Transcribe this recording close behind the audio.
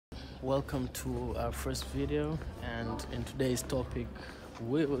welcome to our first video, and in today's topic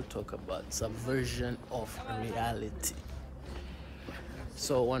we will talk about subversion of reality.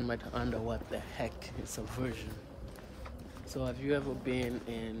 So one might wonder what the heck is subversion. So have you ever been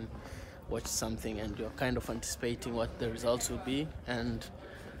in watch something and you're kind of anticipating what the results will be and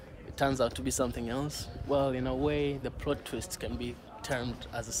it turns out to be something else? Well, in a way, the plot twist can be termed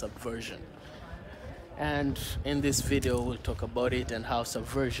as a subversion. And in this video we'll talk about it and how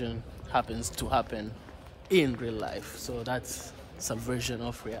subversion happens to happen in real life. So that's subversion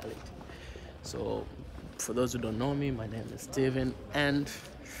of reality. So for those who don't know me, my name is Stephen and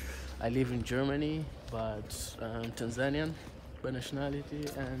I live in Germany, but I'm Tanzanian by nationality,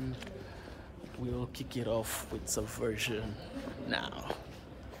 and we will kick it off with subversion now.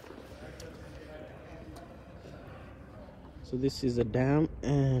 So this is a dam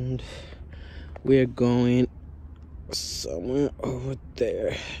and we're going somewhere over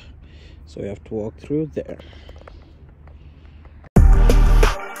there, so we have to walk through there.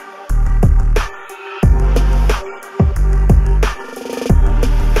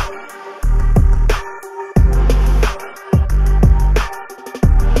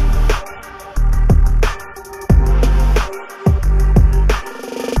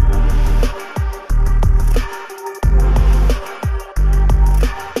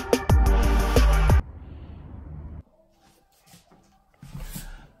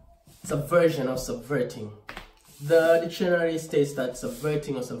 Subversion or subverting. The dictionary states that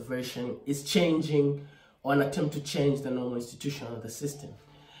subverting or subversion is changing or an attempt to change the normal institution of the system.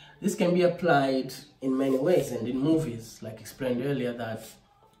 This can be applied in many ways, and in movies, like explained earlier, that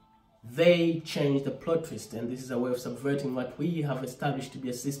they change the plot twist, and this is a way of subverting what we have established to be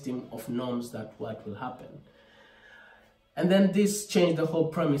a system of norms that what will happen. And then this changed the whole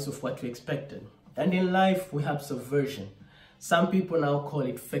premise of what we expected. And in life, we have subversion. Some people now call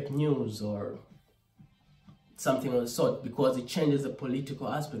it fake news or something of the sort because it changes the political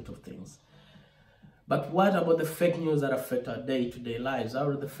aspect of things. But what about the fake news that affect our day-to-day lives? How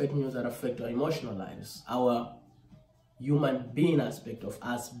are the fake news that affect our emotional lives? Our human being aspect of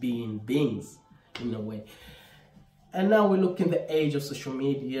us being beings in a way. And now we look in the age of social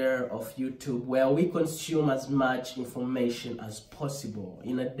media, of YouTube, where we consume as much information as possible.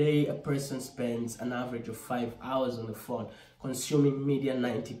 In a day, a person spends an average of 5 hours on the phone, consuming media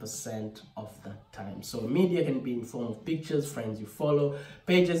 90% of that time. So media can be in form of pictures, friends you follow,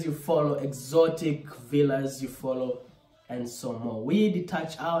 pages you follow, exotic villas you follow, and so more. We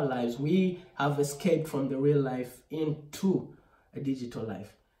detach our lives. We have escaped from the real life into a digital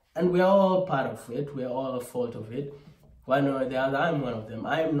life. And we are all part of it. We are all a fault of it. One or the other, I'm one of them.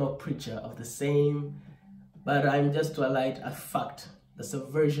 I am no preacher of the same, but I'm just to highlight a fact, the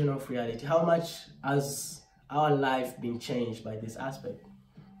subversion of reality. How much has our life been changed by this aspect?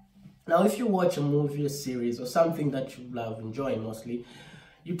 Now, if you watch a movie, a series, or something that you love enjoying mostly,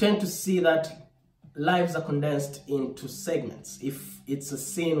 you tend to see that lives are condensed into segments. If it's a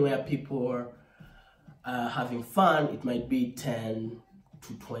scene where people are having fun, it might be 10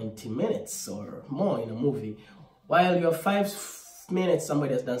 to 20 minutes or more in a movie. While you're 5 minutes,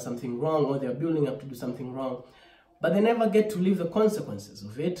 somebody has done something wrong, or they're building up to do something wrong, but they never get to live the consequences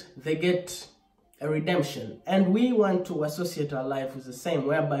of it. They get a redemption. And we want to associate our life with the same,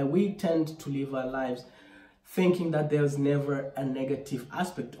 whereby we tend to live our lives thinking that there's never a negative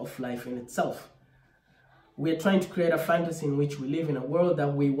aspect of life in itself. We're trying to create a fantasy in which we live in a world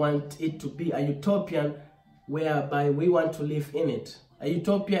that we want it to be a utopian, whereby we want to live in it. A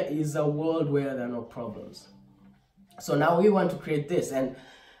utopia is a world where there are no problems. So now we want to create this, and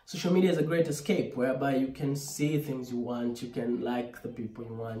social media is a great escape whereby you can see things you want, you can like the people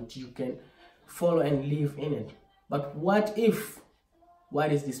you want, you can follow and live in it. But what if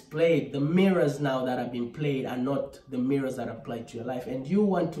what is displayed, the mirrors now that are being played are not the mirrors that apply to your life, and you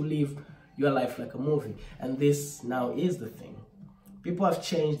want to live your life like a movie? And this now is the thing. People have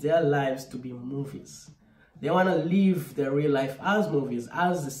changed their lives to be movies. They want to live their real life as movies,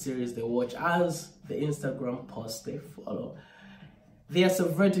 as the series they watch, as the Instagram posts they follow. They are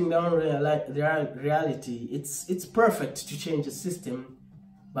subverting their own reality. It's perfect to change a system,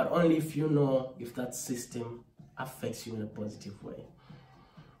 but only if you know if that system affects you in a positive way.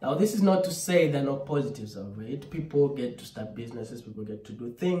 Now, this is not to say there are no positives of it. People get to start businesses, people get to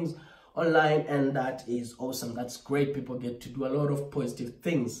do things online, and that is awesome. That's great. People get to do a lot of positive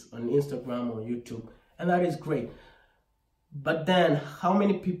things on Instagram or YouTube, and that is great. But then, how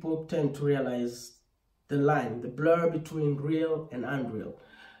many people tend to realize the line, the blur between real and unreal?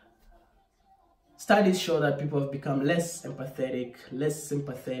 Studies show that people have become less empathetic, less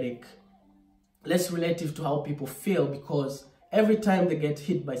sympathetic, less relative to how people feel, because Every time they get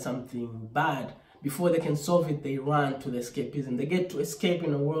hit by something bad, before they can solve it, they run to the escapism. They get to escape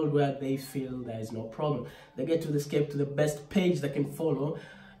in a world where they feel there is no problem. They get to escape to the best page they can follow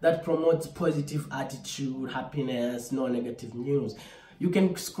that promotes positive attitude, happiness, no negative news. You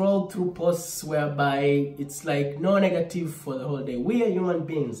can scroll through posts whereby it's like no negative for the whole day. We are human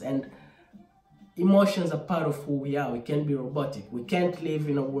beings, and emotions are part of who we are. We can't be robotic. We can't live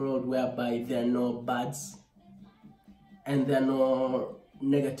in a world whereby there are no bads and there are no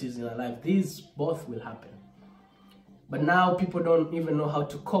negatives in our life. These both will happen. But now people don't even know how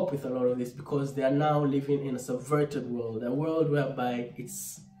to cope with a lot of this, because they are now living in a subverted world, a world whereby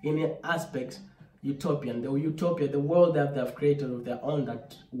it's in an aspect utopian. The utopia, the world that they've created of their own,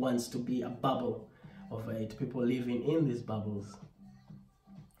 that wants to be a bubble of it, people living in these bubbles.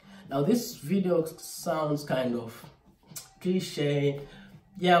 Now this video sounds kind of cliche.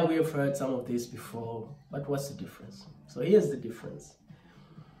 Yeah, we've heard some of this before, but what's the difference? So here's the difference.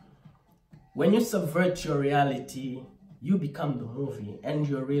 When you subvert your reality, you become the movie and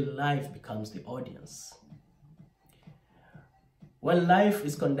your real life becomes the audience. When life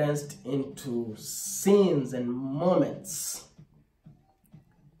is condensed into scenes and moments,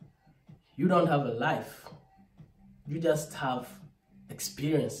 you don't have a life. You just have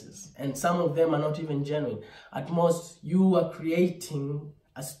experiences, and some of them are not even genuine. At most, you are creating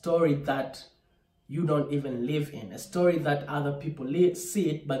a story that you don't even live in, a story that other people see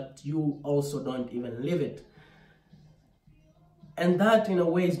it, but you also don't even live it. And that, in a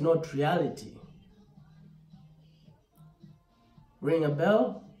way, is not reality. Ring a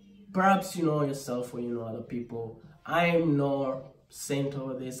bell? Perhaps you know yourself or you know other people. I'm no saint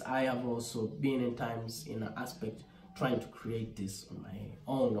over this. I have also been in times in an aspect trying to create this on my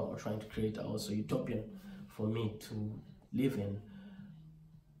own, or trying to create also utopian for me to live in.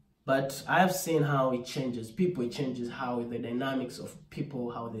 But I've seen how it changes people. It changes how the dynamics of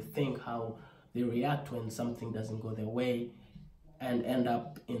people, how they think, how they react when something doesn't go their way and end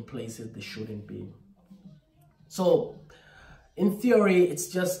up in places they shouldn't be. So in theory, it's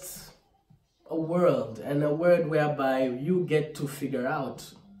just a world, and a world whereby you get to figure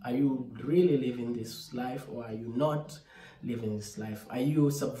out, are you really living this life or are you not living this life? Are you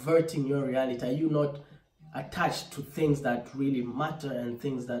subverting your reality? Are you not attached to things that really matter and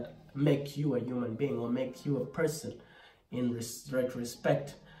things that make you a human being or make you a person in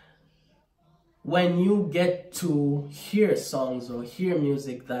retrospect? When you get to hear songs or hear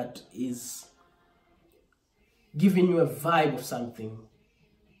music that is giving you a vibe of something,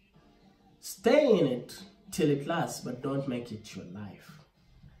 stay in it till it lasts, but don't make it your life.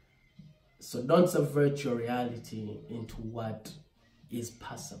 So don't subvert your reality into what is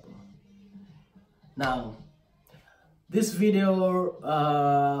possible. Now, this video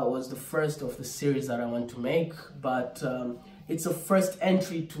was the first of the series that I want to make, but it's a first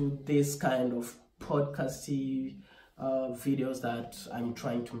entry to this kind of podcasty videos that I'm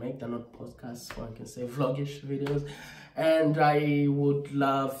trying to make. They're not podcasts, or I can say vlogish videos. And I would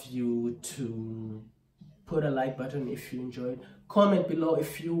love you to put a like button if you enjoyed. Comment below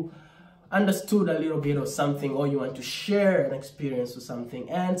if you understood a little bit of something, or you want to share an experience or something,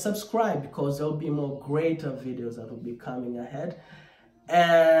 and subscribe, because there'll be more greater videos that will be coming ahead.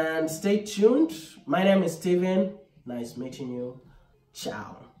 And stay tuned. My name is Stephen. Nice meeting you.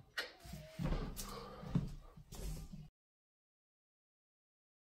 Ciao.